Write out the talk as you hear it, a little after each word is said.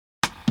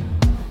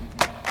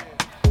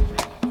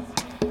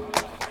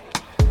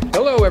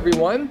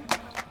everyone.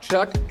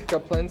 Chuck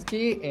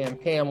Kaplinsky and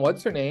Pam,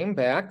 what's her name,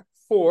 back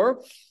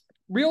for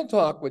Real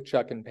Talk with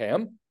Chuck and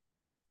Pam.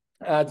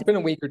 It's been a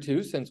week or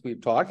two since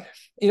we've talked.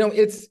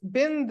 It's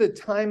been the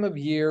time of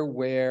year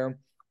where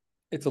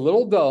it's a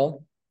little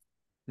dull,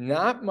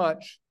 not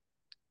much,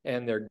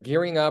 and they're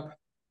gearing up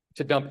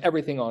to dump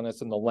everything on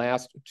us in the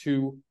last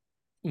 2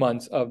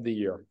 months of the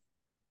year.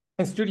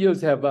 And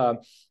studios have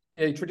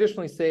they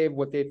traditionally save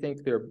what they think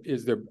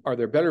are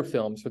their better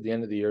films for the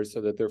end of the year so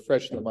that they're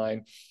fresh in the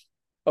mind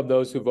of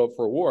those who vote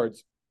for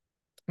awards.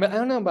 But I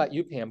don't know about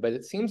you, Pam, but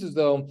it seems as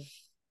though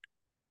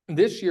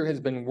this year has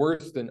been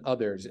worse than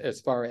others as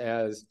far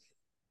as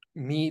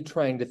me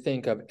trying to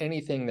think of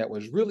anything that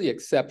was really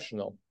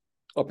exceptional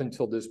up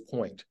until this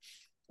point.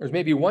 There's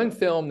maybe one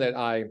film that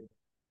I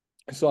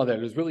saw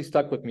that has really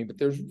stuck with me, but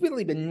there's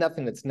really been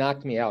nothing that's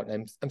knocked me out,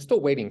 and I'm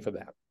still waiting for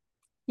that.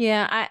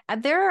 Yeah,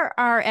 there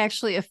are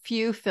actually a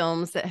few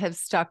films that have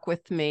stuck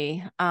with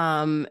me.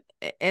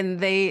 And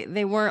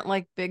they weren't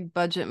like big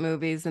budget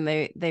movies, and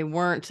they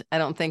weren't, I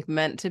don't think,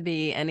 meant to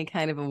be any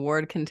kind of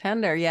award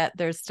contender, yet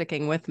they're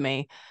sticking with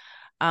me.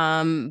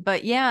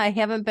 But yeah,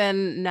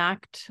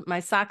 my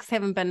socks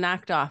haven't been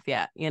knocked off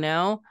yet,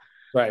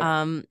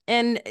 Right.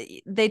 And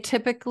they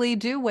typically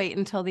do wait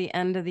until the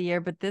end of the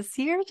year, but this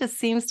year just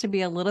seems to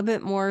be a little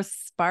bit more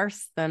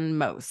sparse than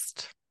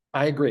most.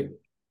 I agree.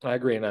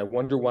 And I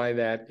wonder why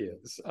that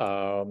is.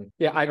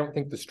 I don't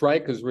think the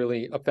strike is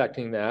really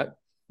affecting that.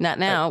 Not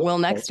now, will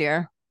next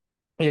year.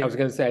 Yeah, I was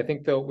going to say, I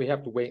think though we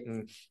have to wait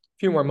a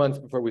few more months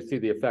before we see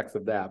the effects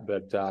of that.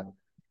 But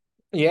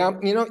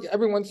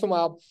every once in a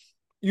while,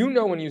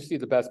 when you see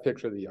the best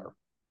picture of the year.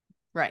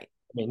 Right.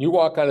 I mean, you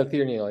walk out of the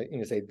theater and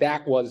you say,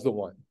 that was the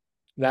one.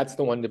 That's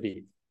the one to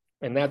beat.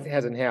 And that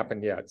hasn't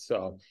happened yet.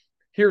 So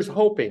here's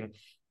hoping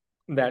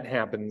that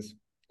happens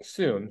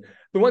soon.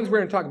 The ones we're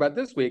going to talk about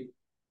this week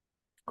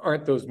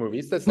aren't those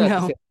movies. That's not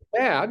to say it's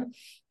bad,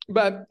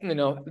 but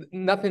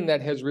nothing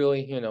that has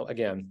really,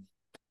 again,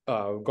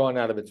 gone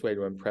out of its way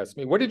to impress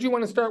me. What did you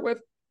want to start with?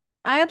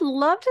 I'd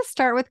love to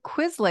start with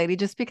Quiz Lady,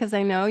 just because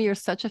I know you're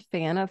such a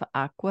fan of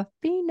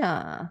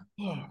Awkwafina.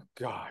 Oh,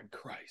 God,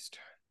 Christ.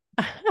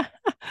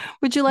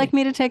 Would you like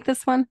me to take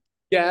this one?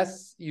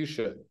 Yes, you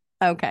should.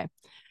 Okay.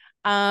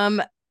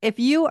 If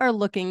you are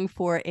looking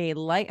for a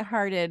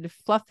lighthearted,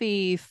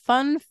 fluffy,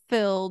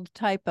 fun-filled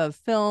type of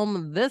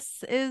film,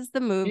 this is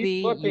the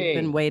movie you've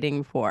been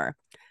waiting for.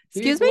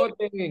 Excuse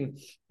me?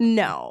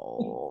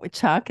 No,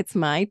 Chuck, it's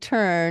my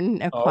turn.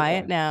 Now,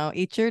 quiet now.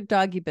 Eat your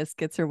doggy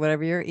biscuits or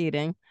whatever you're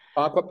eating.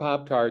 Aqua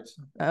Pop-Tarts.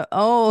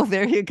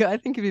 There you go. I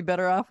think you'd be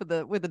better off with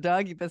the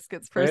doggy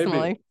biscuits,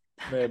 personally.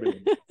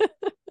 Maybe.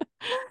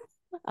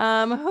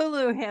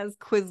 Hulu has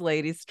Quiz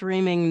Lady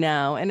streaming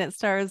now, and it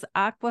stars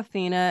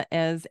Awkwafina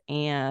as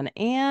Anne.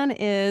 Anne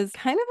is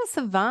kind of a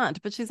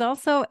savant, but she's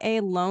also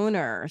a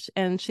loner,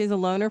 and she's a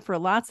loner for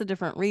lots of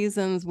different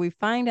reasons. We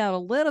find out a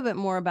little bit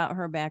more about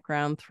her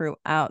background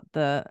throughout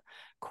the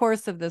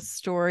course of this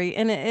story,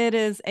 and it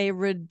is a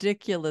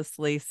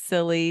ridiculously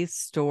silly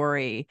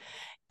story.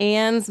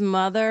 Anne's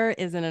mother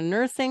is in a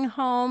nursing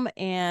home,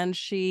 and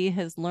she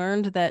has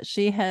learned that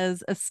she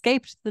has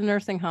escaped the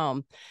nursing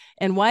home.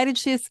 And why did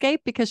she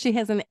escape? Because she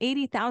has an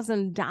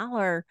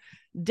 $80,000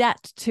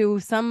 debt to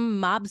some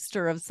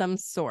mobster of some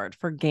sort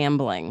for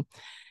gambling.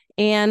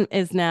 Anne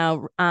is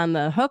now on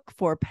the hook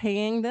for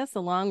paying this,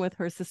 along with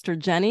her sister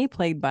Jenny,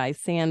 played by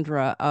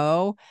Sandra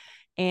Oh.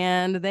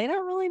 And they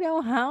don't really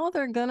know how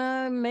they're going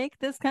to make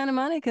this kind of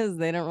money, because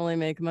they don't really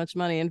make much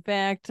money. In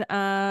fact,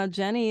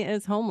 Jenny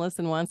is homeless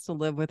and wants to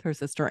live with her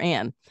sister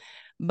Anne.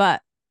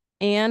 But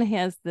Anne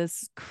has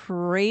this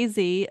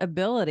crazy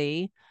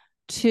ability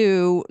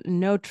to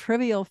know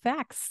trivial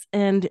facts.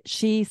 And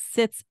she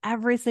sits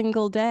every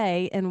single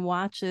day and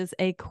watches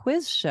a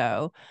quiz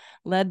show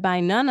led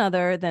by none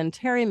other than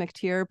Terry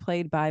McTeer,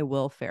 played by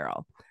Will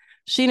Ferrell.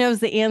 She knows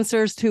the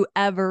answers to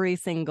every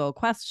single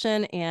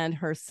question, and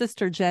her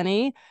sister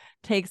Jenny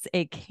takes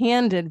a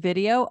candid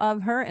video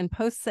of her and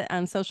posts it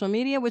on social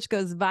media, which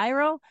goes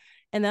viral.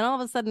 And then all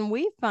of a sudden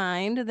we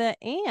find that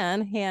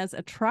Anne has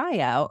a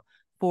tryout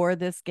for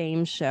this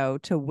game show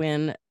to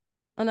win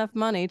enough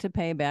money to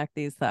pay back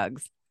these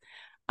thugs.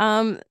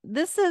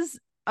 This is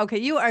okay.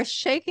 You are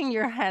shaking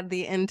your head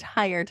the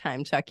entire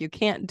time, Chuck. You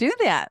can't do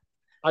that.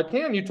 I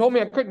can. You told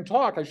me I couldn't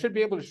talk. I should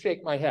be able to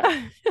shake my head.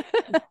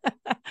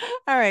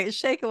 All right,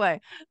 shake away.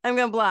 I'm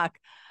going to block.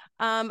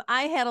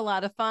 I had a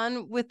lot of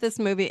fun with this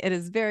movie. It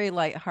is very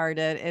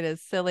lighthearted. It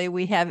is silly.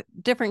 We have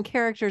different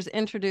characters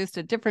introduced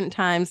at different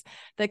times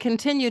that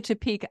continue to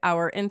pique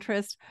our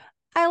interest.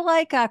 I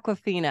like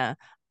Awkwafina.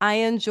 I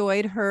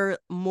enjoyed her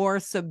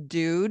more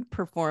subdued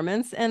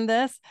performance in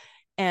this.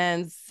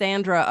 And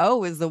Sandra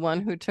Oh is the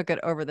one who took it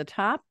over the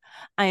top.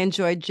 I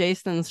enjoyed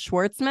Jason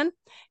Schwartzman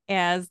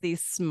as the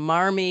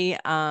smarmy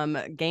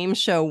game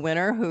show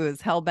winner who is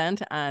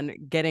hell-bent on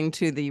getting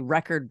to the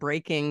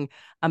record-breaking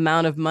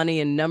amount of money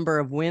and number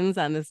of wins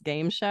on this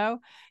game show.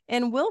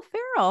 And Will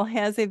Ferrell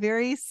has a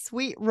very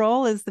sweet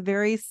role as the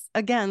very,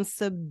 again,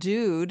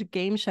 subdued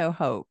game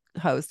show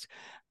host.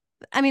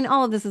 I mean,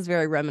 all of this is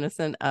very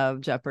reminiscent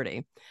of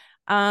Jeopardy.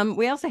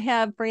 We also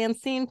have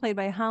Francine, played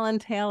by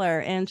Holland Taylor,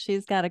 and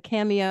she's got a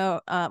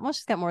cameo. Well,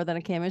 she's got more than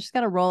a cameo. She's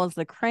got a role as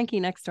the cranky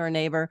next door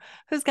neighbor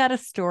who's got a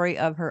story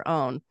of her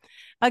own.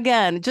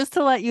 Again, just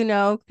to let you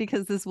know,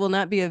 because this will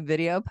not be a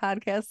video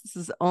podcast, this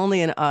is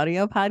only an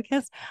audio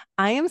podcast.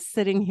 I am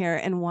sitting here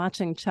and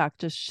watching Chuck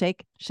just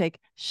shake, shake,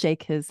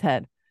 shake his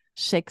head.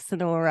 Shake,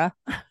 Sonora.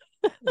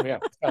 Yeah,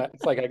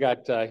 it's like I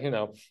got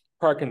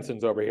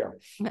Parkinson's over here.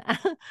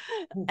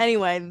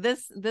 Anyway,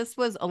 this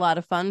was a lot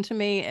of fun to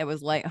me. It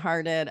was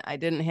lighthearted. I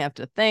didn't have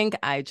to think.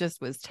 I just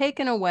was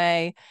taken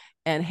away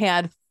and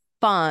had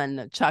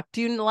fun. Chuck,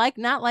 do you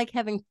not like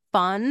having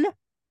fun?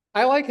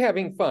 I like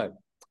having fun.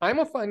 I'm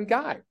a fun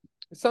guy.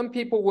 Some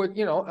people would,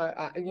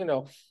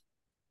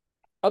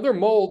 other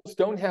molds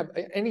don't have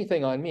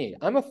anything on me.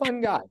 I'm a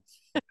fun guy.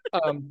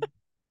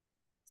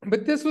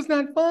 But this was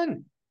not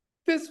fun.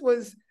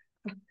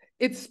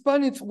 It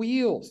spun its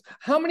wheels.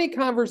 How many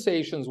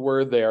conversations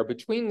were there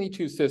between the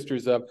two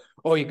sisters of,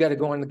 oh, you got to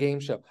go on the game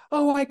show.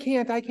 Oh, I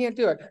can't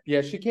do it.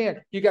 Yes, you can.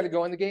 You got to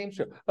go on the game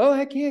show. Oh,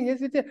 I can.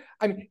 Yes, it did.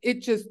 I mean,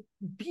 it just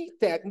beat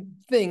that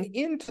thing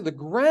into the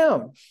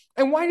ground.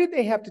 And why did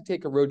they have to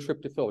take a road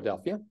trip to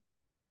Philadelphia? Can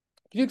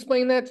you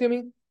explain that to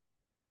me?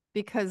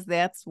 Because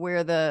that's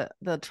where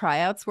the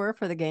tryouts were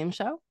for the game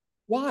show.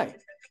 Why?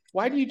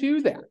 Why do you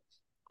do that?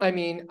 I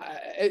mean,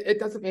 it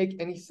doesn't make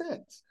any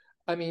sense.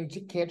 I mean,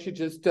 can't you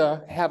just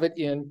have it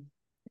in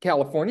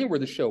California where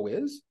the show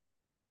is?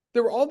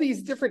 There were all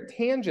these different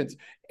tangents,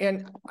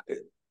 and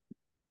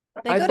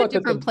they go to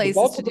different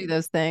places to do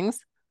those things.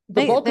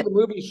 The bulk of the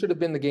movie should have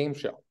been the game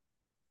show.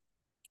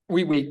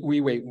 We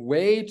wait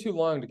way too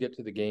long to get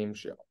to the game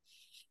show.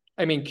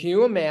 I mean, can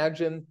you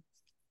imagine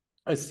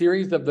a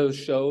series of those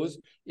shows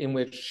in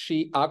which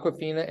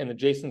Awkwafina and the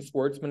Jason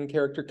Schwartzman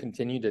character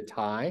continue to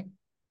tie,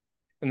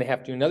 and they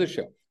have to do another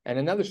show and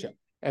another show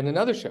and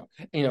another show,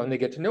 and they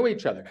get to know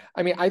each other.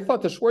 I mean, I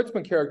thought the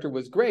Schwartzman character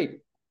was great,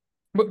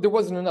 but there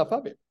wasn't enough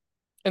of it.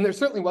 And there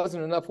certainly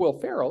wasn't enough Will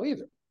Ferrell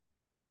either.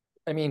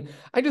 I mean,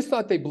 I just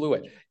thought they blew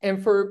it.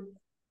 And for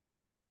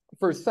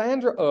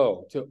Sandra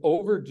Oh to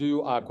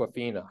overdo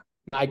Awkwafina,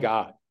 my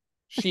God,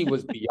 she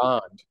was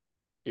beyond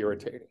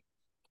irritating.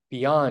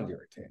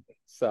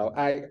 So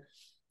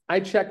I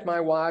checked my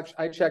watch,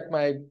 I checked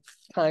my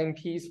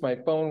timepiece, my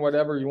phone,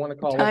 whatever you want to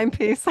call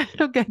timepiece.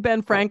 Okay,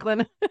 Ben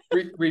Franklin.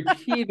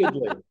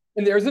 Repeatedly.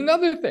 And there's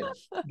another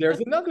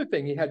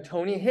thing. You had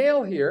Tony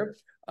Hale here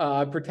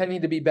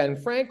pretending to be Ben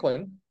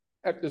Franklin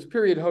at this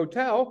period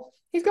hotel.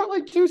 He's got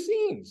like 2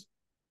 scenes.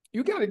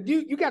 You got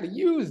to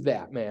use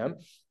that, man.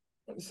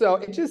 So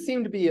it just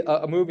seemed to be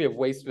a movie of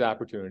wasted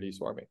opportunities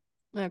for me.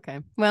 Okay.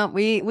 Well,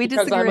 we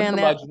disagree on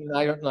that. And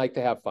I don't like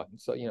to have fun,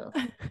 so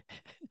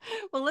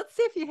Well, let's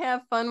see if you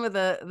have fun with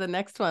the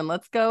next one.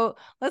 Let's go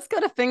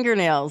to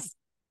fingernails.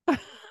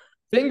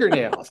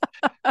 Fingernails.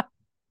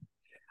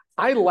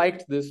 I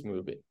liked this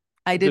movie.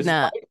 I did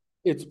not.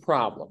 Its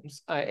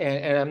problems,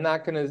 and I'm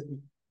not going to,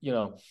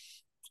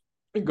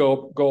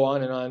 go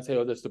on and on and say,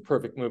 oh, this is a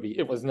perfect movie.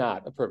 It was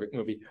not a perfect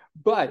movie,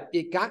 but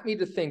it got me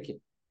to thinking,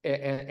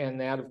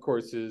 and that, of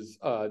course, is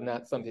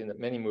not something that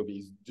many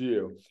movies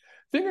do.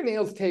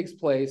 Fingernails takes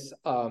place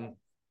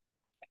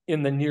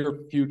in the near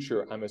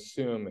future, I'm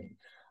assuming.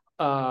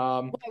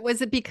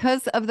 Was it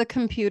because of the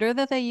computer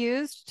that they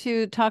used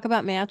to talk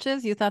about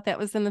matches? You thought that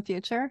was in the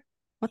future?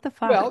 What the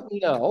fuck? Well,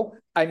 no.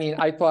 I mean,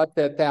 I thought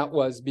that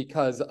was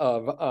because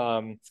of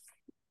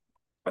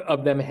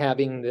them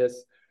having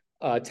this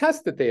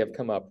test that they have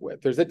come up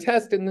with. There's a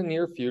test in the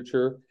near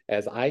future,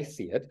 as I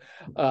see it,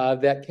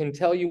 that can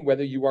tell you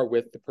whether you are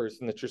with the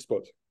person that you're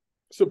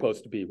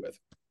supposed to be with.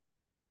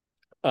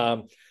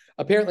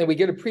 Apparently, we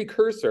get a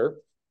precursor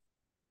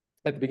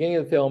at the beginning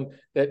of the film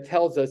that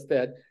tells us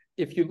that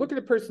if you look at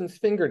a person's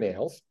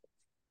fingernails,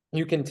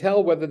 you can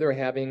tell whether they're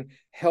having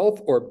health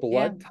or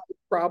blood type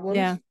problems.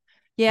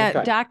 Yeah.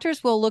 Okay.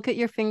 Doctors will look at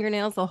your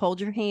fingernails. They'll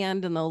hold your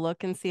hand and they'll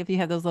look and see if you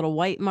have those little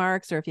white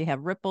marks or if you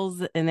have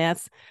ripples, and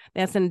that's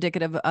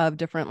indicative of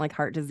different like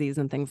heart disease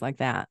and things like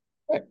that.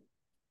 Right.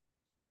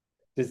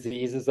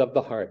 Diseases of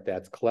the heart.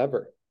 That's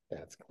clever.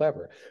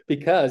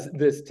 Because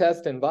this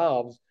test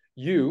involves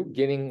you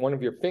getting one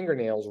of your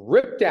fingernails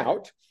ripped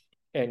out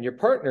and your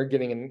partner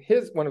getting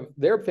one of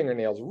their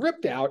fingernails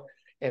ripped out,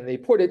 and they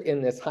put it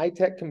in this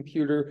high-tech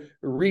computer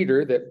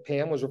reader that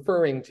Pam was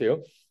referring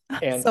to.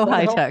 And so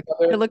high-tech.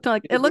 It looked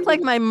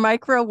like my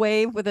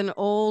microwave with an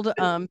old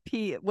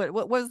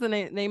what was the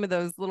name of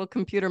those little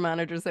computer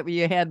monitors that we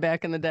had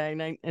back in the day in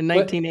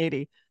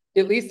 1980?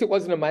 At least it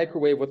wasn't a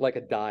microwave with like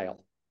a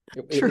dial.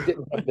 It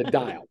didn't have the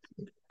dial.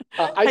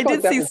 I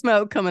did see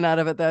smoke coming out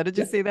of it, though. Did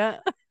you see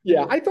that?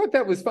 Yeah, I thought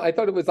it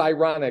was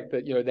ironic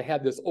that they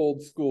had this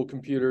old school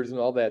computers and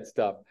all that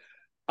stuff.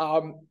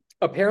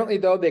 Apparently,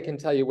 though, they can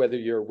tell you whether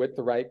you're with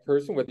the right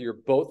person, whether you're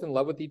both in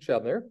love with each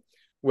other,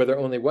 whether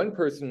only one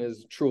person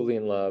is truly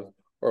in love,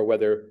 or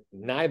whether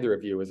neither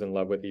of you is in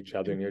love with each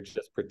other and you're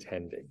just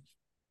pretending.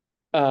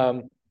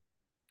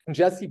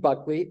 Jessie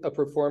Buckley, a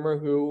performer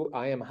who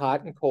I am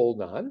hot and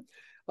cold on,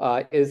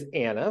 is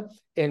Anna,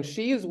 and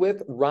she is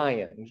with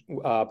Ryan,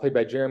 played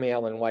by Jeremy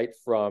Allen White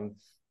from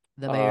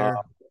The Uh, Bear.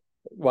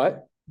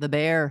 what? The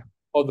Bear.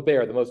 Oh, The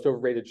Bear, the most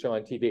overrated show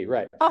on TV,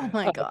 right? Oh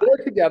my God.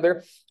 They're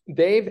together.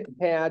 They've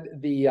had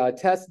the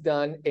test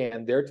done,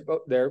 and they're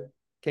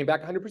came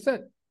back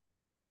 100%.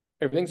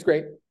 Everything's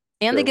great.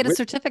 And they They're get a with,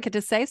 certificate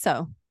to say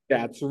so.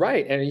 that's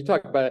right. And you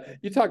talk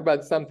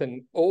about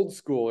something old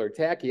school or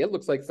tacky. It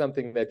looks like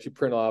something that you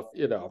print off,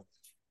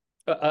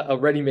 a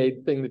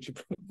ready-made thing that you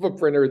print off a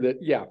printer. That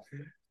yeah.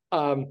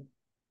 Um,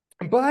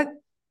 but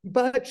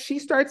she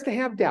starts to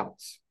have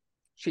doubts.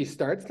 She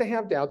starts to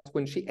have doubts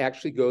when she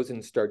actually goes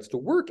and starts to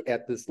work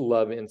at this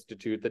Love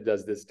Institute that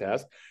does this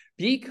test,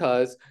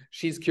 because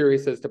she's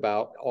curious as to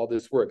about all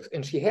this works.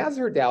 And she has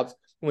her doubts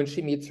when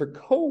she meets her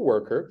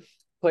co-worker,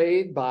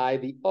 played by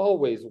the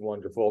always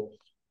wonderful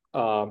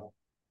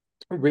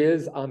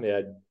Riz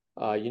Ahmed.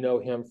 You know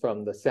him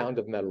from The Sound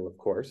of Metal, of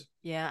course.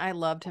 Yeah, I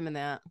loved him in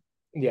that.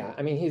 Yeah,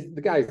 I mean,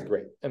 the guy's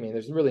great. I mean,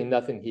 there's really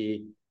nothing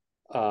he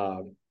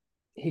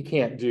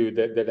can't do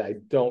that I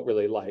don't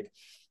really like.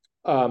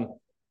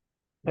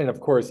 And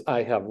of course,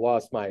 I have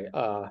lost my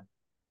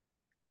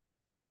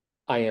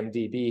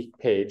IMDb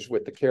page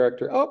with the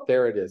character. Oh,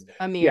 there it is.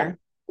 Amir. Yeah,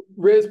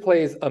 Riz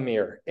plays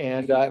Amir,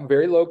 and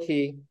very low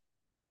key,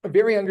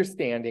 very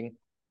understanding.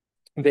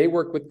 They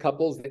work with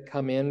couples that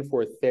come in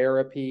for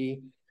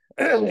therapy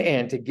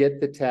and to get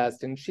the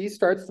test, and she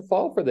starts to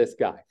fall for this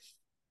guy.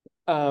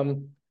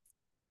 And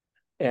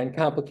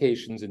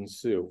complications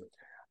ensue.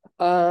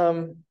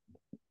 Again,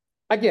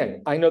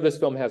 I know this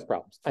film has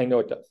problems. I know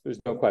it does.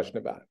 There's no question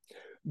about it.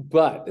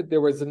 But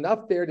there was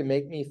enough there to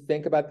make me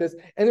think about this.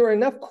 And there were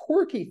enough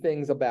quirky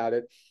things about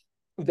it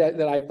that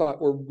I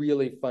thought were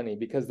really funny,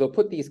 because they'll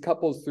put these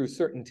couples through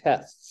certain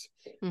tests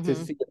to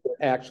see if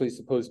they're actually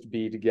supposed to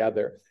be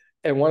together.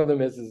 And one of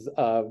them is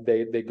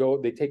they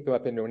take them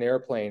up into an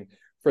airplane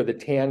for the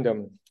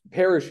tandem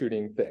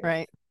parachuting thing.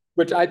 Right.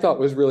 Which I thought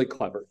was really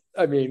clever.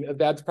 I mean,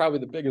 that's probably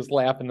the biggest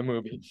laugh in the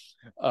movie.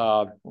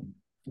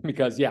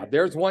 Because, yeah,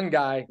 there's one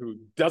guy who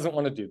doesn't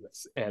want to do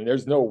this, and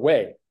there's no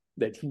way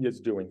that he is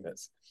doing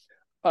this.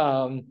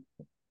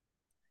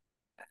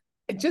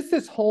 Just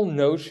this whole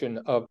notion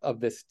of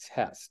this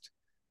test,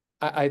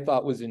 I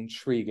thought was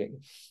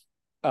intriguing.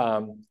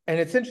 And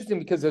it's interesting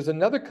because there's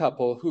another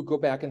couple who go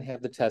back and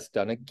have the test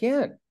done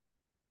again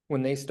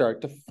when they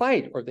start to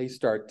fight or they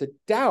start to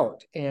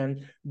doubt,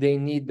 and they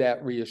need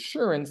that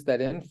reassurance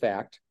that, in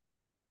fact,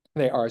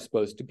 they are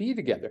supposed to be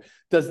together.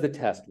 Does the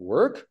test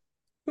work?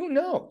 Who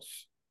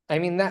knows? I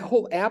mean, that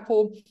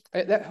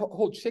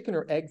whole chicken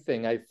or egg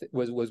thing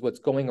was what's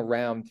going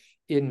around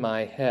in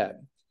my head.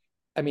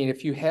 I mean,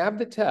 if you have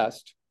the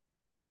test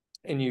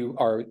and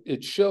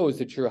it shows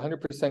that you're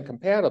 100%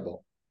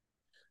 compatible,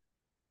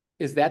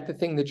 is that the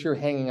thing that you're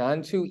hanging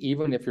on to,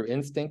 even if your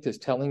instinct is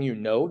telling you,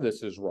 no,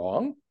 this is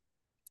wrong?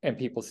 And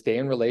people stay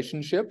in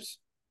relationships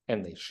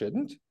and they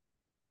shouldn't?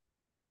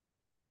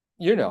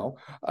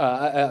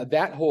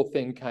 That whole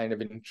thing kind of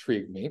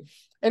intrigued me.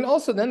 And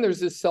also then there's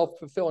this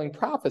self-fulfilling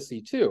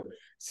prophecy too.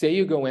 Say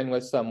you go in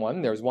with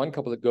someone, there's one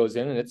couple that goes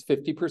in and it's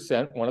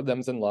 50%, one of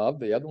them's in love,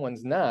 the other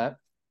one's not.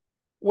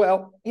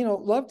 Well,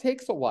 love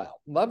takes a while.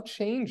 Love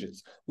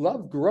changes.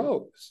 Love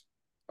grows.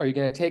 Are you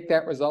going to take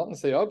that result and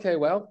say, okay,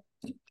 well,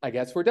 I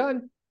guess we're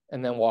done,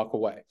 and then walk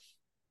away?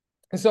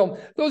 And so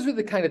those are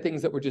the kind of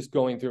things that were just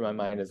going through my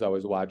mind as I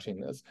was watching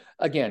this.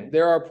 Again,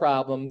 there are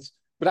problems,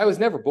 but I was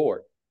never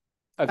bored.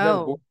 I was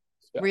never bored.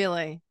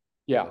 Really?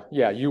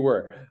 Yeah, you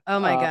were. Oh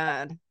my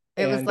God.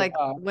 It was like,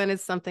 when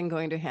is something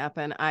going to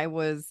happen? I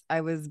was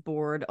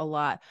bored a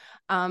lot.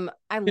 Did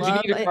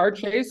you need a car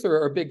chase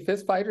or a big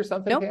fist fight or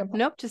something?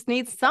 Nope. Just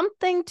needs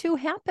something to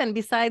happen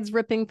besides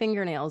ripping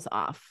fingernails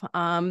off.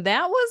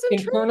 That was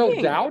intriguing.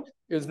 Internal doubt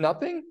is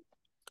nothing?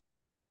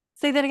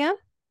 Say that again?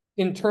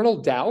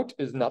 Internal doubt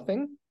is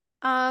nothing?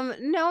 No,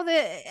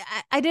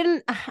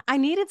 I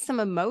needed some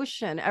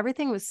emotion.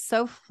 Everything was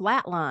so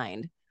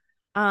flatlined.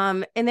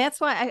 And that's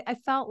why I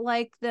felt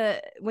like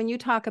when you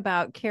talk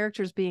about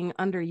characters being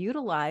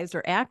underutilized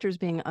or actors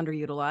being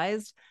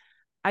underutilized,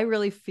 I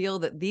really feel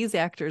that these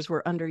actors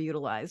were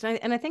underutilized.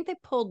 And I think they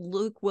pulled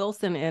Luke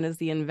Wilson in as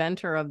the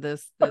inventor of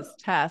this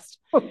test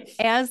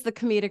as the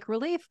comedic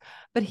relief,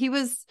 but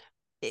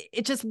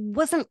it just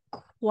wasn't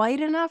quite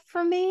enough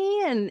for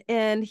me.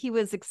 And he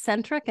was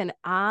eccentric and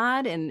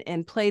odd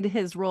and played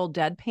his role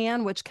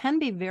deadpan, which can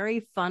be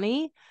very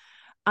funny.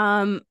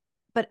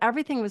 But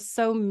everything was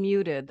so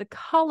muted. The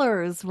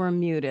colors were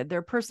muted.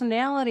 Their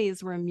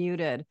personalities were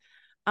muted.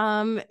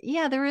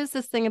 There is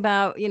this thing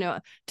about,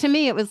 to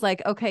me, it was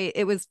like, okay,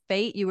 it was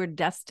fate. You were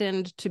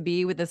destined to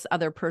be with this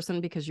other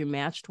person because you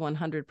matched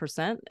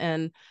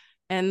 100%.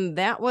 And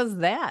that was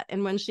that.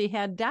 And when she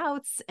had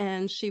doubts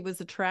and she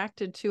was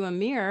attracted to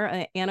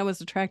Amir, Anna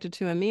was attracted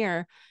to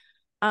Amir,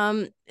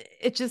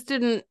 it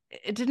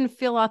didn't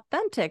feel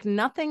authentic.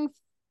 Nothing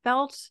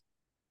felt.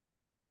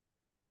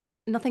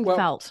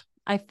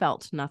 I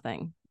felt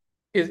nothing.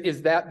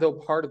 Is that though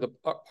part of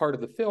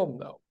the film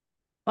though?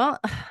 Well,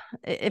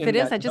 if it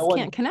is, I just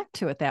can't connect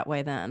to it that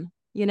way then.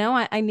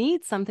 I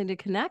need something to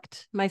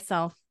connect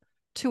myself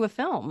to a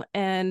film.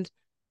 And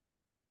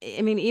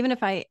I mean, even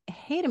if I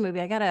hate a movie,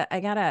 I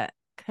gotta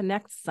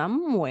connect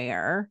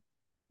somewhere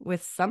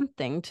with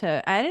something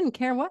I didn't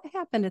care what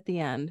happened at the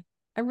end.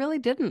 I really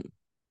didn't.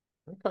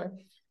 Okay.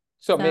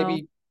 So So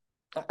maybe,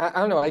 I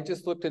don't know, I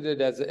just looked at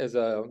it as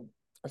a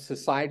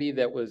society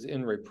that was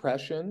in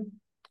repression,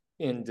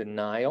 in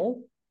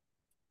denial,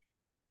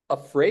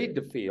 afraid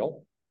to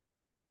feel,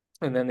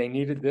 and then they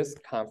needed this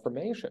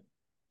confirmation.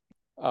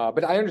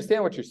 But I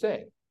understand what you're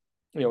saying.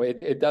 You know,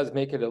 it does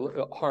make it a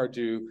little hard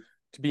to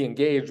be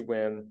engaged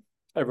when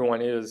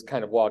everyone is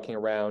kind of walking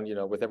around, you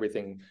know, with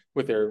everything,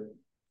 with their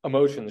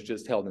emotions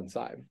just held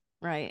inside.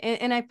 right.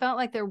 And I felt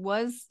like there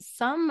was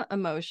some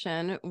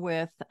emotion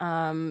with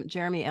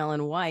Jeremy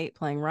Allen White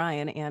playing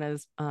Ryan,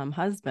 Anna's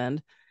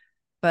husband,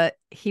 but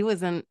he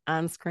wasn't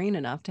on screen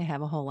enough to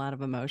have a whole lot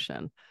of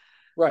emotion.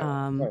 Right.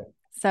 Um, Right.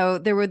 so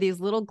there were these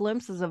little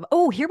glimpses of,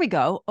 oh, here we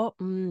go. Oh,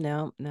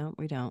 no,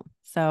 we don't.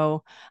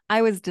 So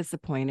I was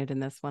disappointed in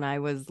this one. I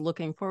was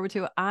looking forward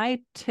to it.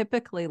 I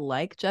typically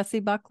like Jessie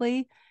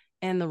Buckley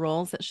and the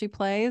roles that she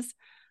plays.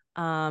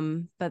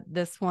 But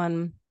this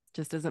one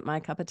just isn't my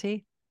cup of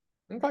tea.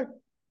 Okay.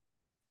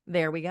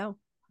 There we go.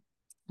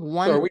 So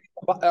One,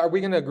 are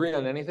we going to agree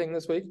on anything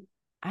this week?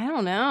 I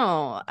don't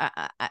know.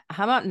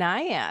 How about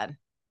Nyad?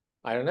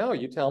 I don't know.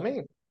 You tell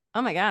me.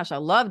 Oh my gosh, I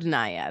loved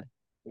Nyad.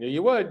 Knew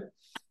you would.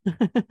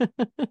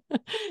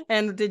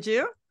 And did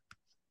you?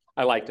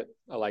 I liked it.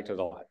 I liked it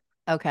a lot.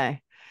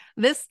 Okay.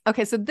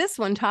 So this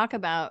one, talk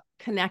about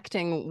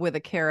connecting with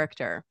a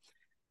character.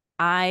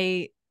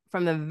 I,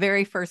 from the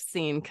very first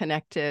scene,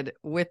 connected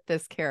with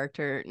this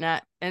character.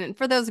 And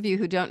for those of you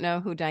who don't know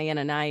who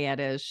Diana Nyad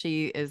is,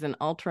 she is an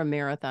ultra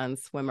marathon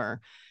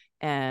swimmer,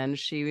 and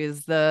she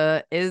is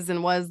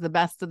and was the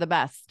best of the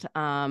best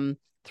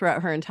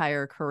throughout her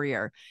entire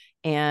career.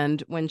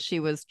 And when she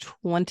was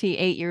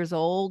 28 years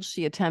old,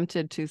 she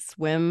attempted to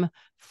swim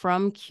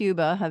from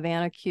Cuba,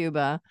 Havana,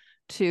 Cuba,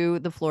 to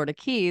the Florida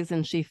Keys,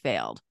 and she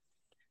failed.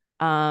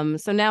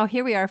 So now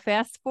here we are,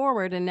 fast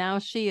forward, and now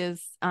she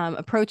is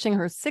approaching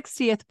her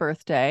 60th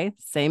birthday,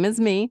 same as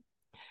me,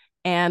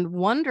 and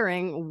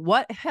wondering,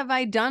 what have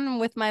I done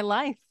with my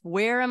life?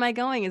 Where am I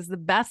going? Is the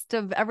best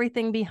of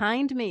everything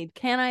behind me?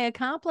 Can I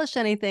accomplish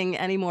anything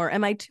anymore?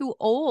 Am I too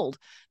old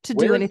to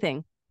do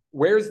anything?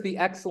 Where's the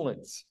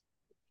excellence?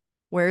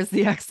 Where's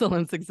the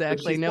excellence?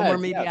 Exactly. No more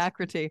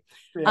mediocrity.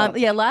 Yes.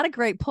 Yeah, a lot of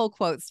great pull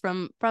quotes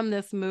from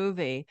this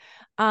movie.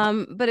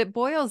 But it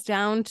boils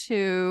down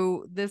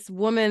to this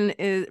woman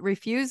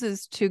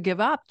refuses to give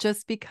up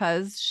just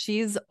because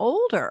she's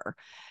older.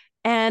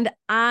 And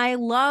I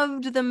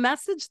loved the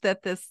message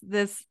that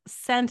this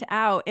sent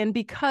out. And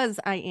because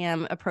I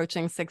am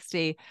approaching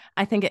 60,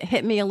 I think it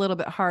hit me a little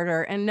bit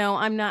harder. And no,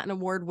 I'm not an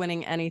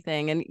award-winning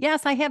anything. And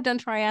yes, I have done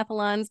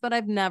triathlons, but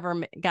I've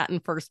never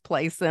gotten first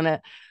place in it.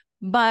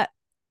 But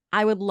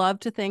I would love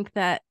to think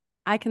that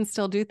I can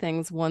still do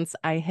things once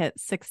I hit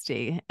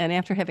 60. And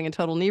after having a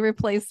total knee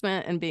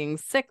replacement and being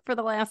sick for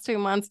the last 2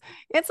 months,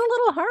 it's a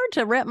little hard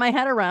to wrap my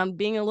head around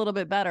being a little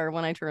bit better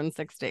when I turn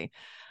 60.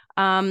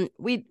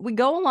 We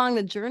go along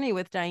the journey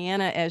with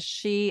Diana as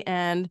she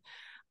and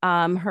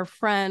her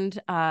friend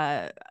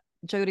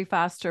Jodie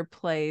Foster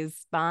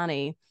plays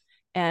Bonnie.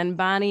 And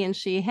Bonnie and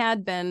she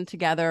had been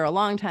together a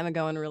long time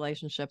ago in a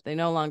relationship. They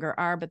no longer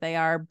are, but they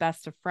are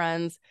best of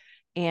friends.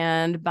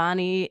 And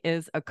Bonnie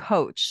is a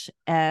coach,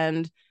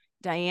 and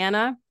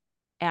Diana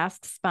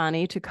asks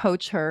Bonnie to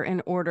coach her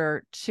in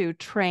order to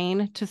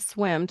train to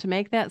swim, to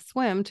make that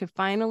swim, to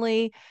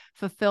finally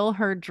fulfill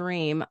her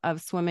dream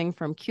of swimming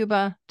from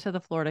Cuba to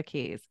the Florida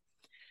Keys.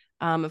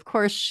 Of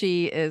course,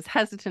 she is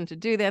hesitant to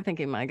do that,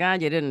 thinking, my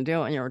God, you didn't do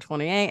it when you were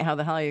 28. How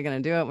the hell are you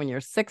going to do it when you're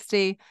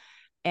 60?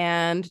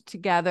 And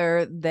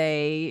together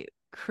they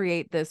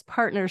create this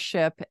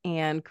partnership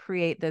and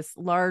create this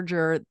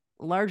larger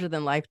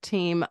than life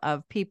team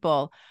of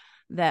people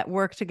that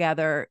work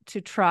together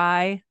to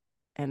try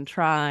and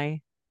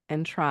try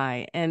and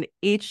try. And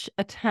each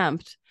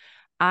attempt,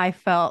 I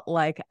felt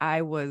like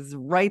I was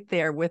right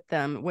there with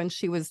them when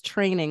she was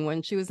training,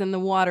 when she was in the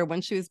water, when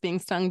she was being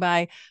stung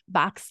by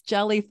box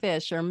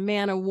jellyfish or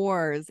man o'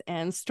 wars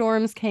and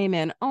storms came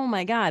in. Oh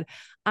my God.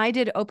 I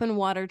did open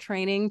water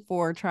training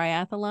for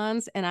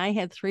triathlons, and I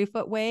had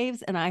 3-foot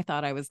waves, and I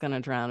thought I was going to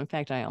drown. In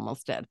fact, I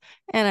almost did.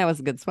 And I was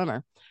a good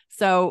swimmer.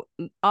 So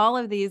all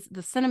of these,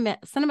 the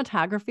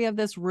cinematography of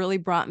this really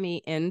brought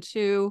me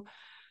into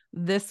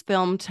this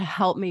film to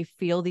help me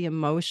feel the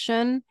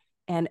emotion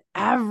and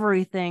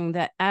everything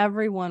that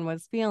everyone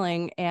was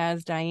feeling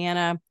as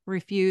Diana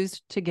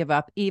refused to give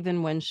up,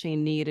 even when she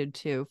needed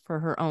to, for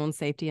her own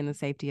safety and the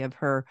safety of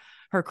her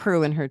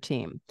crew and her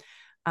team.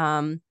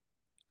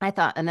 I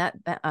thought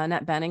Annette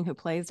Bening, who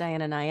plays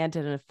Diana Nyad,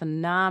 did a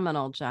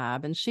phenomenal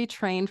job, and she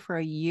trained for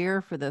a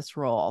year for this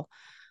role.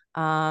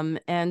 And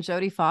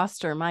Jodie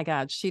Foster, my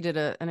God, she did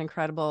an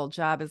incredible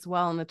job as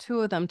well. And the two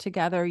of them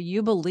together,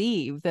 you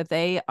believe that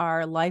they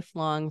are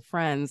lifelong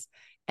friends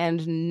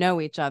and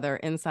know each other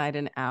inside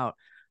and out.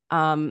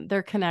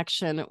 Their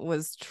connection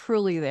was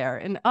truly there.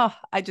 And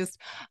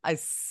I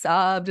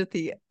sobbed at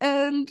the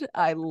end.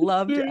 I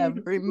loved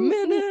every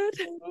minute.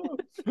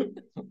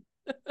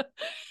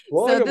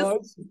 Boy, So it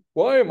was.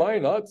 Why am I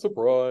not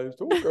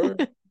surprised?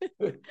 Okay.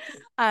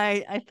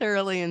 I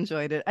thoroughly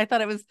enjoyed it. I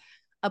thought it was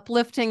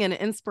uplifting and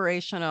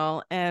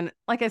inspirational. And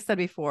like I said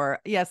before,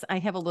 yes, I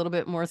have a little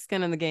bit more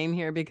skin in the game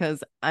here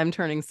because I'm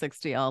turning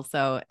 60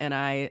 also, and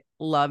I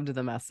loved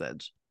the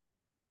message.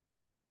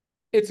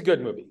 It's a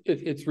good movie.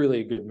 It's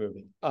really a good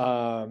movie.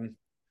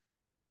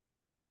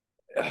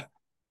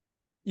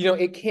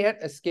 It can't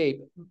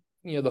escape,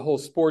 the whole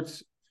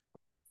sports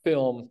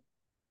film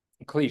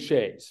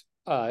cliches,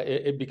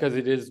 because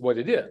it is what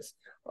it is.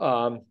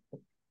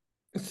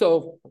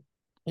 So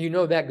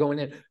that going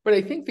in. But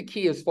I think the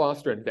key is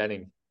Foster and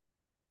Benning.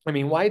 I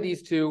mean, why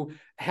these two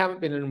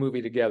haven't been in a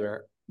movie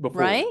together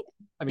before? Right?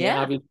 I mean,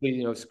 Yeah.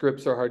 obviously,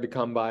 scripts are hard to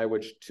come by,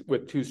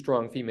 with two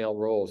strong female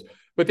roles,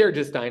 but they're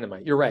just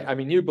dynamite. You're right. I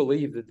mean, you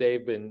believe that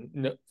they've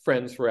been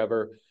friends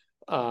forever.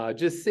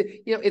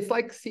 It's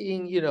like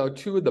seeing,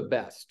 two of the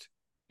best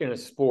in a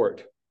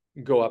sport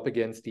go up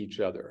against each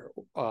other.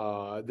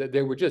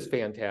 They were just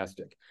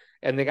fantastic,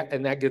 and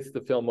that gets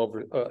the film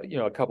over,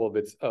 a couple of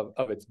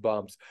its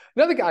bumps.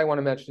 Another guy I want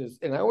to mention is,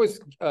 and I always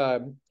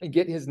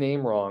get his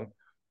name wrong.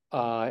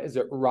 Is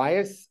it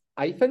Rias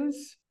Ifans?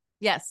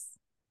 Yes.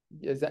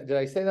 Did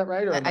I say that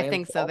right? Or am I I in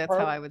think the so. That's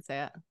how ballpark? I would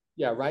say it.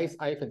 Yeah, Rice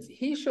Ifans.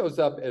 He shows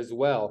up as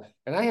well,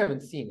 and I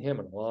haven't seen him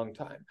in a long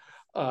time.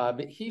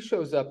 But he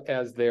shows up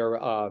as their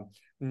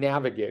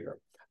navigator,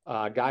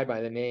 a guy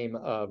by the name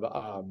of,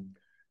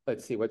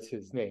 let's see, what's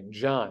his name?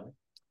 John.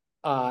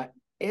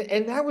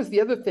 And that was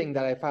the other thing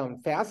that I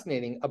found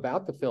fascinating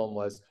about the film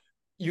was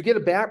you get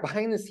a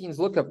behind the scenes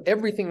look of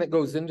everything that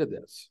goes into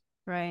this.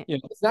 Right.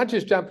 It's not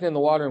just jumping in the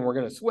water and we're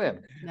going to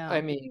swim. No.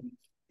 I mean,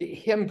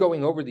 him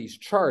going over these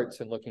charts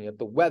and looking at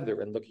the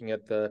weather and looking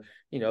at the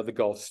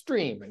Gulf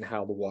Stream and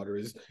how the water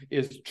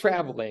is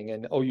traveling,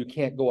 and you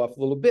can't go off a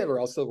little bit or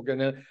else we're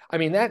gonna. I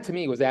mean, that to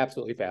me was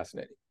absolutely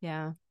fascinating.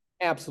 Yeah.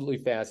 Absolutely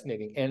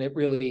fascinating, and it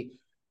really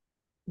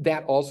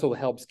that also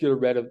helps get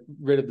rid of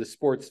the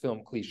sports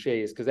film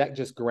cliches, because that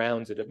just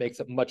grounds it. It makes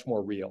it much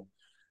more real.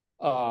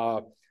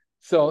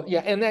 So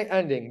yeah, and that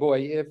ending, boy,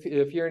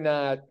 if you're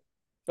not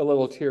a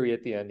little teary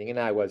at the ending, and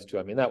I was too.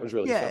 I mean, that was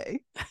really something.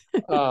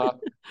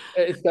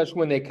 Especially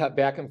when they cut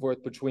back and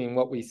forth between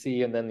what we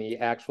see and then the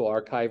actual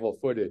archival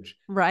footage.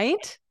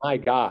 Right? My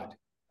God.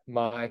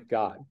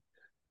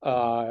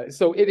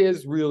 So it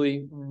is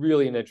really,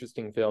 really an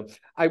interesting film.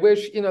 I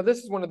wish, this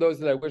is one of those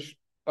that I wish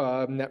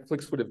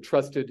Netflix would have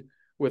trusted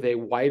with a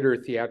wider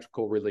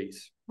theatrical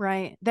release.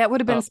 Right. That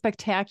would have been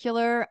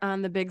spectacular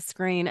on the big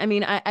screen. I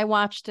mean, I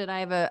watched it. I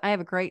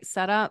have a great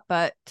setup,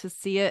 but to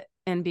see it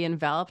and be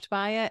enveloped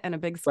by it and a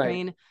big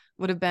screen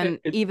would have been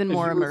even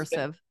more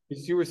immersive.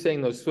 As you were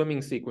saying, those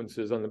swimming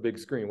sequences on the big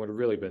screen would have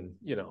really been,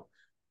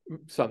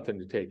 something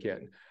to take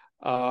in.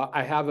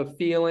 I have a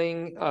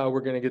feeling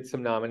we're going to get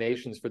some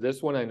nominations for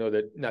this one. I know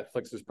that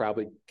Netflix is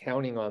probably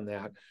counting on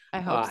that. I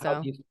hope so.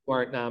 How these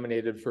aren't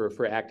nominated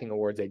for acting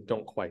awards, I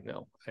don't quite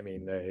know. I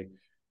mean,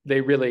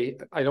 they really,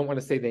 I don't want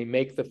to say they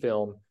make the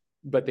film,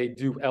 but they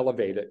do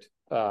elevate it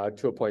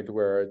to a point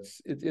where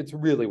it's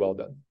really well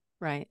done.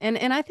 Right.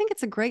 And I think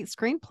it's a great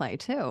screenplay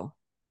too.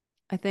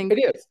 I think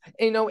it is.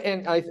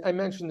 And I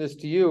mentioned this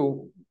to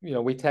you,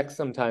 we text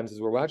sometimes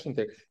as we're watching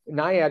things.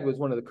 Nyad was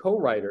one of the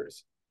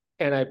co-writers,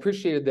 and I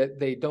appreciated that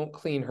they don't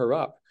clean her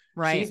up.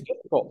 Right. She's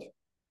difficult.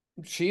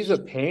 She's a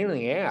pain in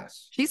the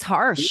ass. She's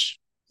harsh.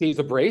 She's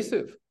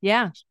abrasive.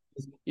 Yeah.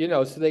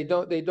 So they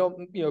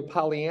don't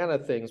Pollyanna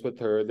things with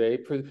her.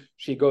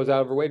 She goes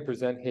out of her way to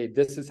present, hey,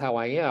 this is how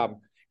I am.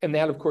 And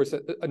that, of course,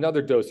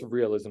 another dose of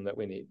realism that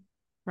we need.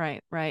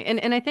 Right.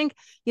 And I think,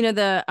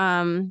 the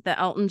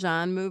Elton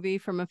John movie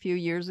from a few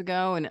years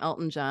ago, and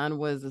Elton John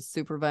was a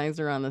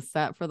supervisor on the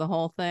set for the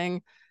whole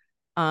thing.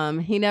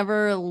 He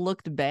never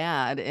looked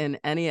bad in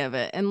any of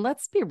it. And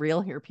let's be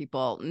real here,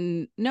 people.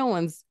 No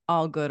one's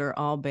all good or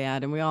all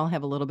bad, and we all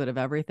have a little bit of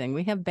everything.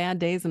 We have bad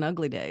days and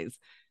ugly days.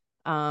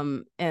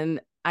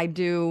 And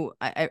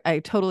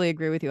I totally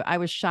agree with you. I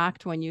was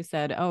shocked when you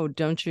said, oh,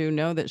 don't you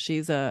know that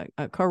she's a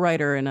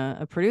co-writer and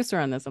a producer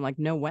on this? I'm like,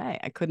 no way.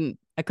 I couldn't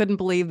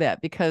believe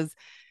that, because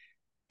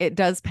it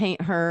does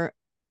paint her,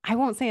 I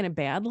won't say in a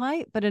bad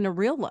light, but in a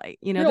real light.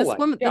 This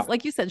woman,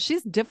 like you said,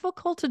 she's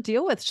difficult to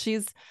deal with.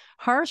 She's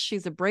harsh.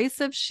 She's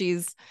abrasive. She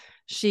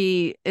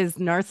is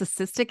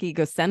narcissistic,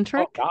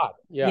 egocentric. Oh God.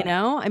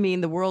 Yeah. I mean,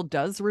 the world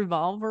does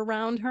revolve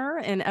around her,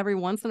 and every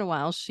once in a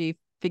while she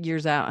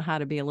figures out how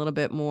to be a little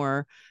bit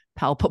more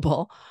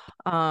palpable.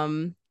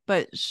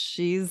 But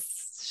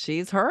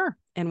she's her.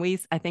 And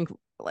I think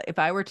if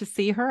I were to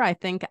see her, I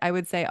think I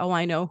would say, oh,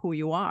 I know who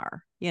you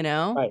are,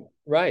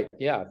 Right.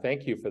 Yeah.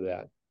 Thank you for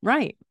that.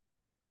 Right.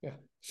 Yeah.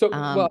 So,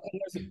 well,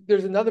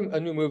 there's a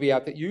new movie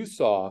out that you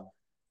saw,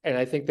 and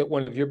I think that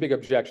one of your big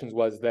objections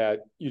was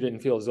that you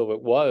didn't feel as though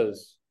it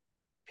was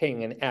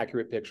painting an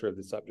accurate picture of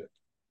the subject.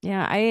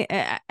 Yeah.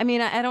 I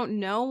mean, I don't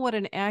know what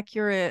an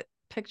accurate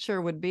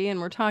picture would be. And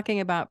we're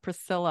talking about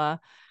Priscilla,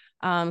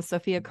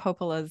 Sofia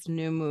Coppola's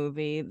new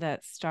movie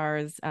that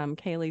stars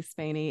Kaylee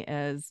Spaney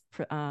as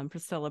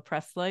Priscilla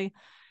Presley,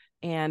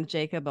 and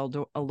Jacob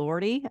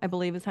Elordi, I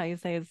believe is how you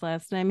say his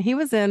last name. He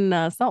was in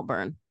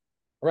Saltburn.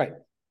 Right.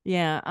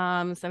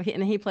 Yeah. So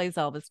he plays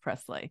Elvis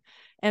Presley.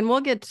 And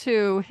we'll get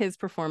to his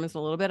performance a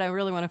little bit. I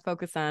really want to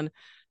focus on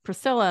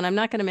Priscilla, and I'm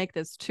not going to make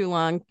this too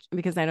long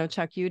because I know,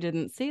 Chuck, you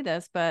didn't see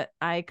this, but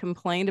I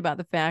complained about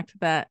the fact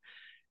that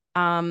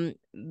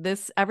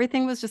this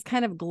everything was just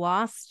kind of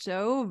glossed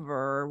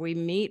over. We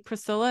meet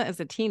Priscilla as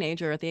a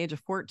teenager at the age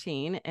of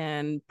 14,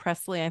 and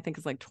Presley, I think,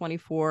 is like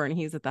 24, and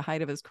he's at the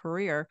height of his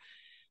career.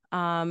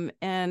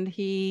 And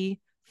he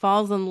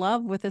falls in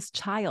love with this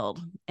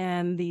child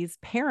and these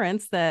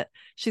parents that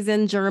she's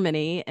in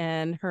Germany,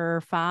 and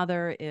her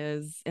father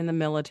is in the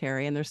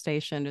military, and they're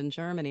stationed in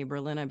Germany,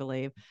 Berlin, I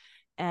believe.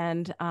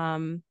 And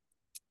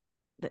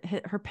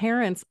her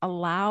parents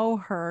allow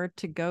her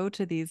to go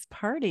to these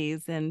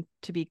parties and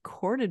to be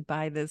courted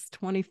by this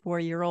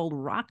 24-year-old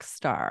rock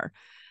star.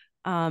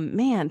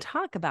 Man,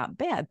 talk about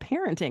bad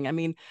parenting. I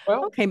mean,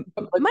 Well, okay,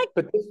 Mike,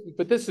 but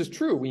this is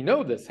true. We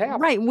know this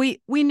happened. right.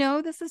 We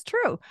know this is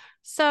true.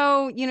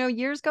 So,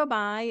 years go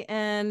by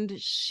and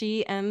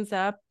she ends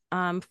up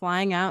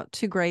flying out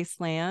to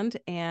Graceland,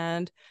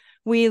 and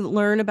we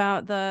learn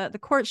about the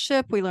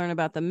courtship, we learn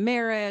about the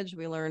marriage,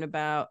 we learn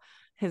about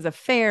his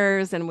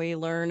affairs, and we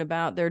learn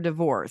about their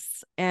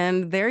divorce.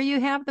 And there you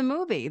have the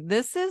movie.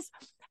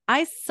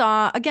 I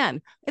saw,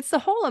 again, it's the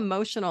whole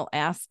emotional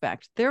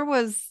aspect. There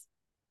was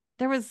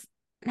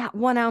not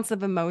 1 ounce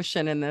of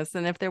emotion in this.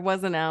 And if there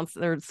was an ounce,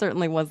 there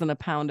certainly wasn't a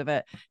pound of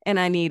it. And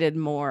I needed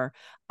more.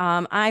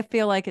 I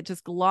feel like it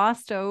just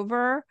glossed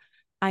over.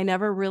 I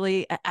never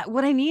really,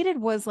 what I needed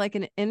was like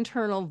an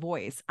internal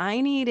voice.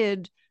 I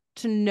needed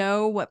to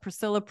know what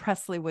Priscilla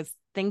Presley was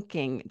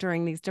thinking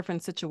during these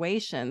different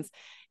situations.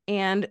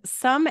 And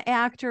some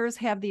actors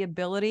have the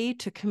ability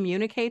to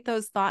communicate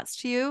those thoughts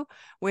to you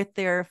with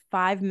their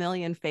 5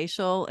 million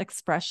facial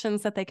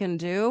expressions that they can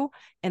do,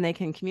 and they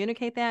can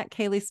communicate that.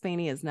 Kaylee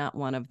Spaney is not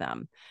one of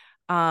them.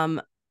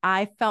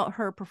 I felt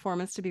her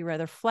performance to be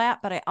rather flat,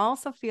 but I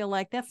also feel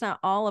like that's not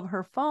all of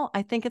her fault.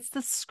 I think it's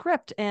the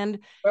script, and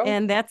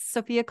that's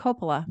Sofia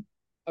Coppola.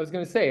 I was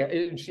going to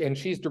say, and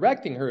she's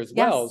directing her as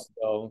well. Yes.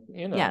 So,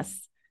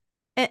 Yes.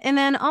 And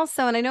then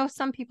also, and I know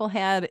some people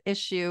had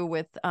issue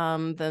with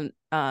the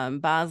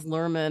Baz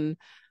Luhrmann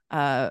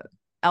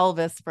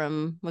Elvis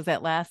from, was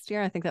that last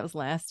year? I think that was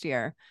last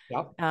year.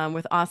 Yeah.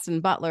 With Austin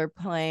Butler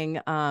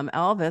playing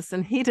Elvis,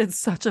 and he did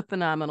such a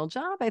phenomenal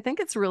job. I think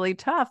it's really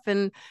tough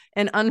and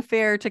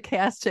unfair to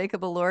cast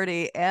Jacob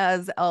Elordi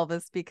as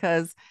Elvis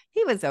because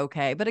he was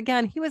okay, but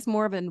again, he was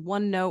more of a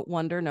one-note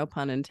wonder, no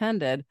pun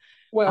intended.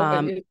 Well,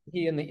 and is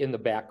he in the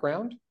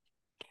background?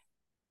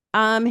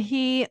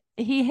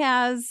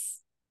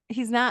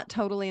 He's not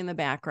totally in the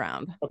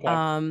background.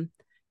 Okay.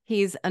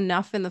 He's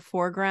enough in the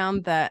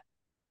foreground that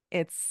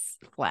it's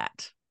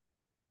flat.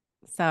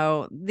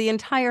 So the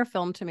entire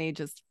film to me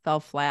just fell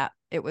flat.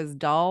 It was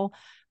dull.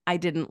 I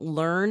didn't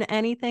learn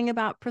anything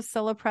about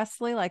Priscilla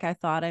Presley like I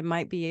thought I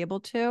might be able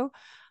to.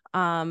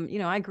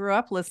 I grew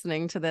up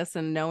listening to this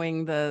and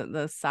knowing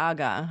the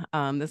saga.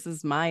 This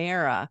is my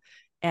era,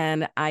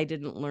 and I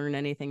didn't learn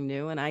anything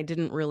new, and I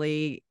didn't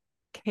really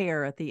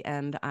care at the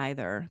end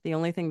either. The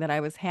only thing that I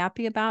was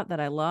happy about, that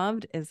I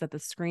loved, is that the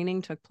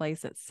screening took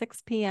place at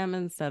 6 p.m.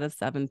 instead of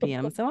 7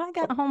 p.m. So I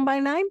got home by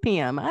 9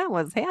 p.m. I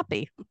was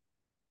happy.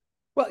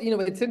 Well,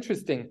 it's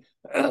interesting.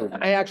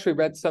 I actually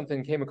read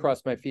something, came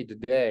across my feed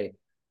today,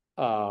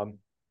 about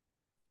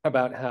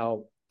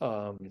how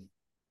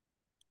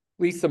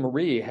Lisa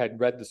Marie had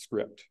read the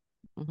script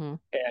and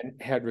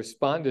had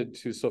responded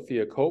to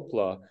Sofia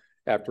Coppola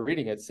after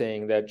reading it,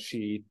 saying that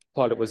she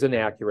thought it was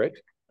inaccurate.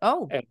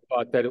 Oh. And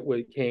thought that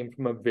came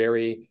from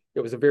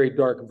it was a very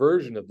dark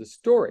version of the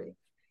story.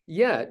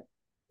 Yet,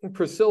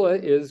 Priscilla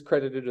is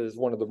credited as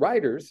one of the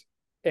writers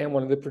and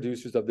one of the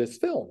producers of this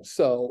film.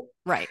 So,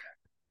 right.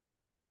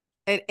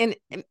 And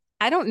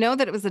I don't know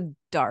that it was a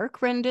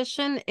dark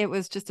rendition. It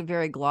was just a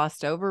very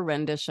glossed over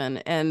rendition.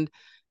 And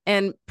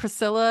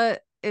Priscilla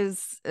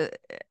is,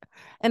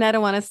 and I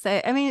don't want to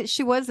say, I mean,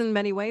 she was in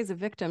many ways a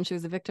victim. She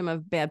was a victim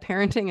of bad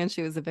parenting, and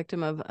she was a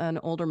victim of an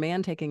older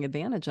man taking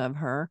advantage of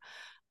her.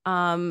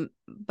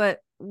 But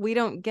we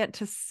don't get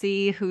to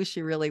see who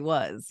she really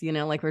was,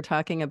 like we're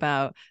talking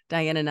about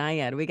Diana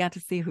Nyad. We got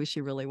to see who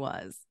she really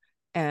was,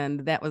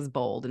 and that was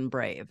bold and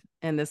brave.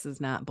 And this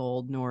is not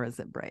bold, nor is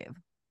it brave.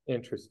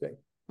 Interesting.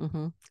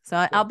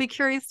 So I'll be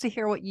curious to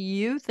hear what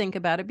you think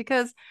about it,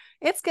 because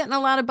it's getting a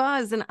lot of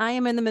buzz, and I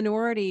am in the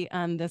minority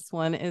on this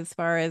one as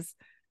far as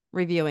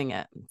reviewing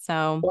it.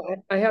 So,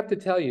 well, I have to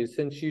tell you,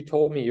 since you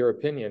told me your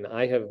opinion,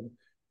 I have,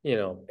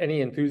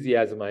 any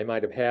enthusiasm I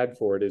might have had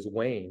for it has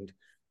waned.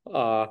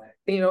 And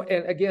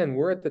again,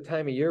 we're at the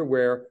time of year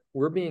where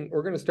we're going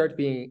to start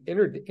being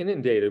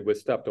inundated with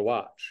stuff to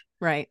watch.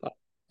 Right.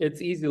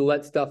 It's easy to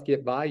let stuff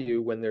get by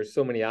you when there's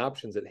so many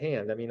options at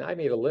hand. I mean, I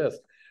made a list.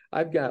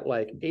 I've got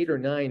like 8 or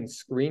 9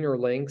 screener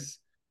links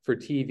for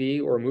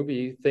TV or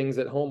movie things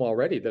at home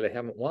already that I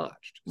haven't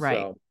watched. Right.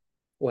 So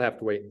we'll have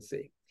to wait and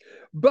see.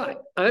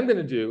 But I'm going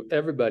to do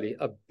everybody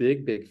a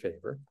big, big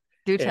favor.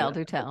 Do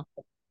tell.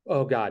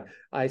 Oh God,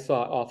 I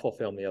saw an awful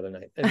film the other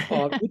night,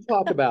 and we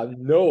talk about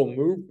no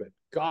movement.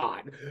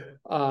 God,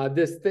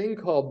 this thing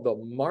called The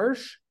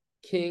Marsh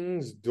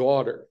King's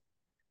Daughter.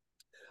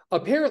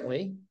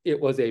 Apparently, it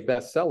was a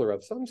bestseller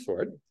of some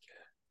sort.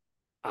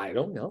 I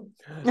don't know.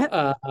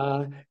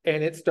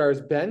 And it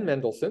stars Ben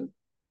Mendelsohn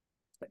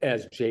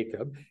as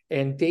Jacob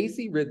and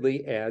Daisy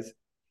Ridley as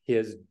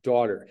his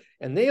daughter.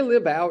 And they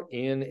live out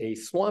in a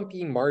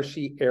swampy,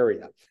 marshy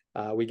area.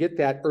 We get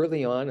that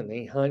early on, and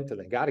they hunt, and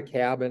they got a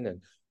cabin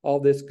and all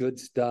this good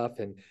stuff,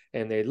 and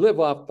they live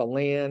off the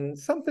land.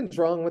 Something's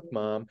wrong with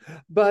mom,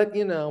 but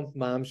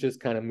mom's just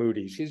kind of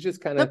moody. She's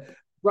just kind of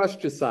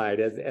brushed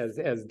aside,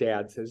 as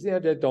dad says. Yeah,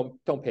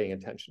 don't pay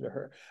attention to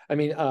her. I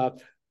mean,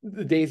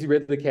 the Daisy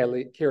Ridley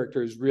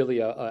character is really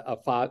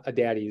a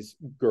daddy's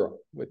girl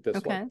with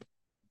this one.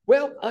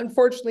 Well,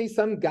 unfortunately,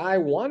 some guy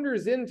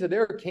wanders into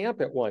their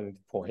camp at one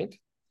point.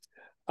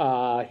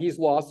 He's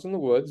lost in the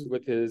woods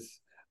with his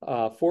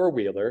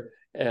four-wheeler,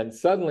 and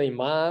suddenly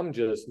mom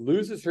just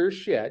loses her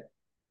shit,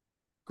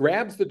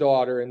 grabs the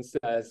daughter and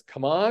says,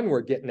 "Come on,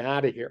 we're getting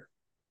out of here,"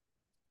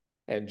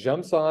 and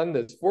jumps on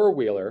this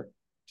four-wheeler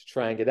to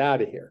try and get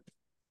out of here.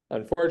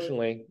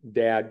 Unfortunately,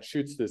 dad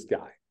shoots this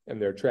guy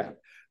and they're trapped.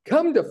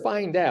 Come to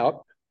find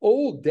out,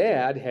 old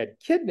dad had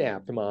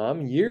kidnapped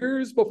mom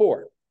years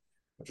before,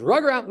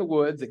 drug her out in the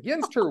woods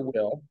against her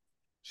will.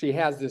 She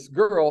has this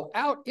girl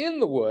out in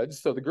the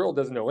woods, so the girl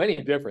doesn't know any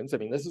difference. I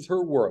mean, this is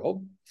her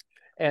world.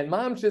 And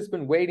mom's just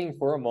been waiting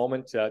for a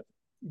moment to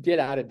get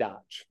out of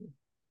Dodge.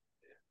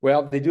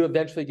 Well, they do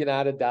eventually get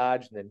out of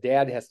Dodge, and then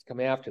dad has to come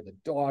after the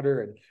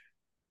daughter, and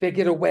they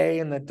get away,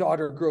 and the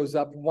daughter grows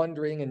up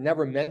wondering and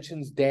never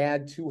mentions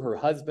dad to her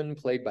husband,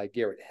 played by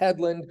Garrett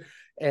Hedlund.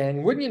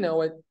 And wouldn't you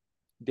know it,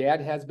 dad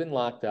has been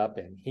locked up,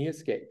 and he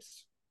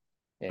escapes.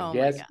 And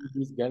guess who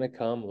he's going to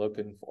come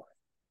looking for?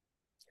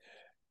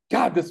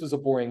 God, this was a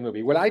boring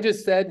movie. What I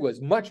just said was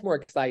much more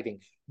exciting.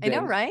 I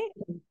know, right?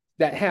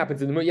 That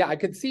happens in the movie. Yeah, I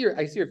see your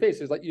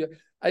face. It's like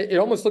it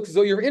almost looks as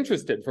though you're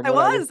interested.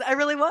 I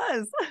really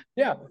was.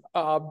 Yeah,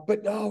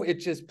 but no, it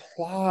just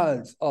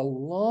plods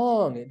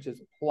along. It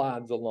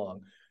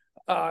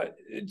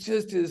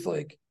just is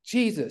like,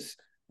 Jesus,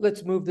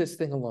 let's move this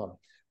thing along.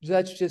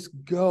 Let's just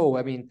go.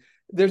 I mean,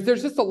 there's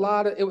just a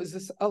lot of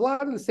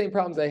the same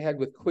problems I had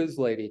with Quiz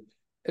Lady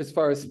as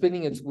far as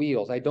spinning its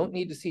wheels. I don't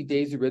need to see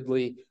Daisy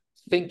Ridley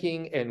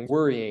thinking and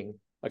worrying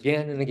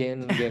again and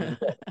again and again.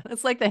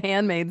 It's like The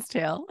Handmaid's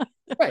Tale.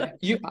 Right.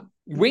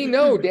 We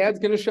know dad's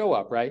going to show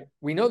up, right?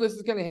 We know this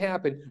is going to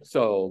happen.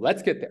 So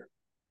let's get there.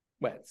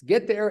 Let's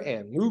get there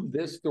and move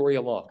this story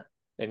along.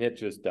 And it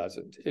just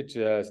doesn't.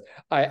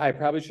 I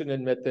probably shouldn't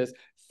admit this.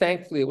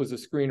 Thankfully, it was a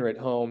screener at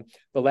home.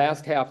 The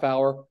last half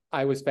hour,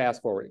 I was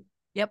fast forwarding.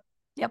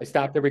 Yep. I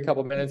stopped every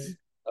couple of minutes.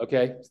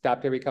 Okay.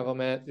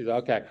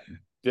 Okay.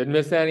 Didn't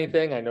miss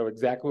anything. I know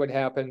exactly what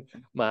happened.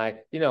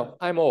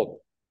 I'm old.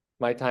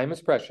 My time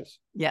is precious.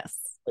 Yes.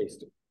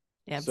 Wasted.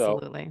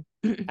 Absolutely.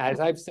 So, as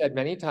I've said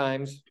many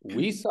times,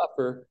 we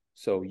suffer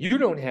so you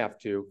don't have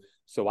to.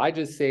 So I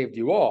just saved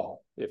you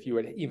all. If you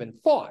had even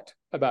thought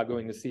about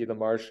going to see The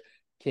Marsh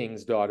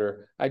King's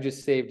Daughter, I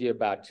just saved you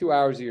about 2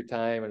 hours of your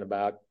time and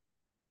about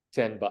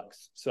 $10.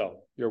 So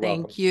you're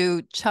welcome. Thank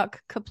you,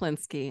 Chuck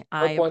Kaplinski.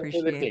 I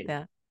appreciate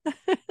that.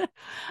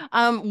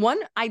 One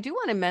I do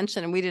want to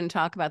mention, and we didn't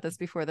talk about this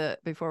before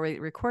we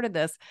recorded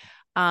this.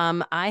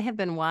 I have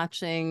been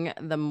watching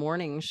the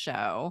morning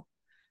show,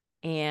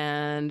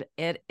 and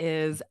it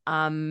is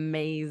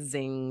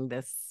amazing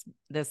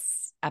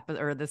this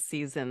episode or this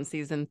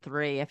season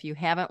 3. If you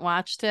haven't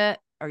watched it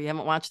or you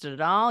haven't watched it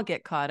at all,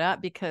 get caught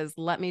up, because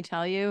let me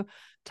tell you,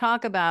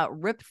 talk about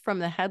ripped from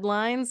the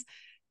headlines.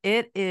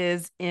 It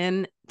is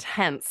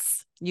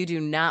intense. You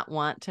do not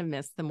want to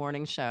miss the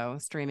morning show,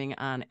 streaming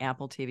on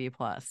Apple TV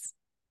Plus.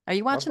 Are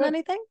you watching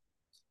anything?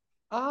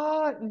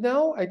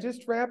 No, I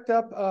just wrapped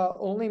up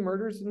Only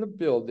Murders in the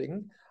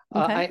Building.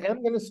 Okay. I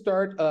am going to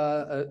start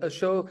a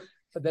show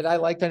that I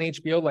liked on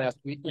HBO last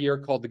year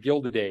called The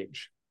Gilded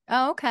Age.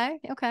 Oh, okay.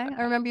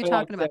 I remember you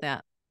talking about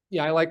that.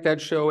 Yeah, I like that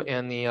show,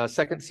 and the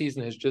second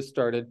season has just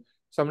started.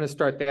 So I'm going to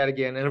start that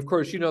again. And of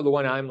course, the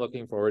one I'm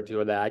looking forward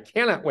to that I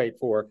cannot wait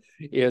for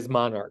is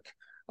Monarch,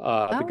 the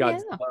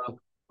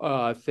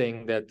Godzilla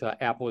thing that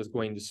Apple is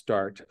going to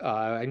start.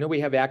 I know we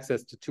have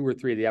access to 2 or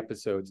 3 of the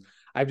episodes.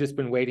 I've just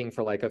been waiting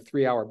for like a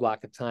 3-hour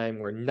block of time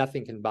where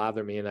nothing can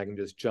bother me and I can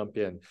just jump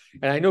in.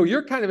 And I know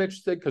you're kind of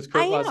interested because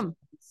Kurt Russell's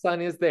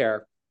son is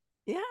there.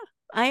 Yeah,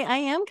 I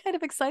am kind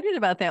of excited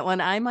about that one.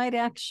 I might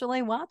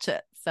actually watch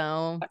it.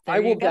 So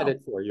I will get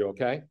it for you,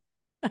 okay?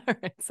 All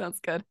right, sounds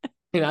good.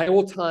 And I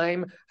will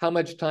time how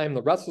much time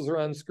the Russells are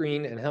on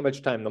screen and how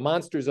much time the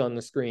monster's on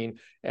the screen,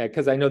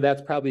 because I know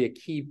that's probably a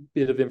key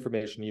bit of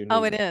information you need.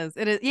 Oh, it is.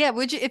 Yeah.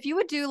 Would you, if you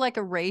would do like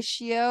a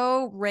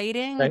ratio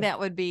rating, that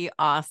would be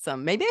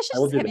awesome. Maybe I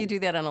should just have you do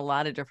that on a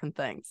lot of different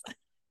things.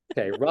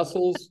 Okay,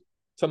 Russells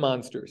to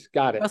monsters.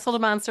 Got it. Russell to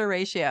monster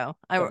ratio.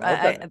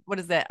 What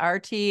is that?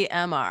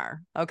 RTMR.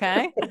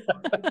 Okay.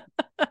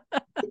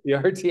 The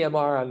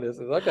RTMR on this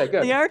is okay,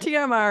 good. The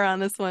RTMR on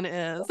this one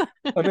is.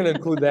 I'm going to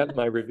include that in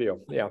my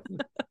review. Yeah.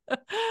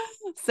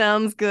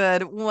 Sounds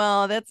good.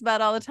 Well, that's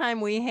about all the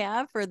time we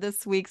have for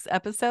this week's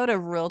episode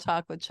of Real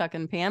Talk with Chuck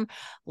and Pam.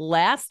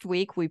 Last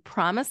week, we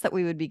promised that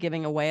we would be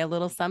giving away a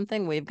little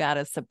something. We've got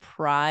a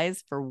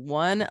surprise for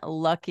one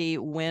lucky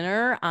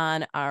winner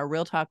on our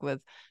Real Talk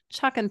with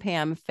Chuck and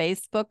Pam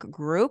Facebook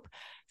group.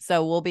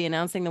 So we'll be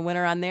announcing the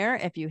winner on there.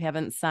 If you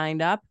haven't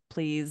signed up,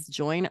 please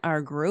join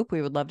our group.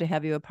 We would love to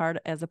have you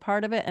as a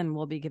part of it, and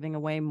we'll be giving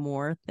away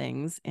more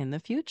things in the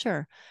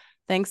future.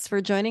 Thanks for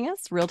joining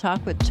us. Real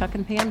Talk with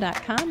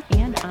chuckandpam.com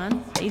and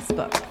on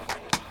Facebook.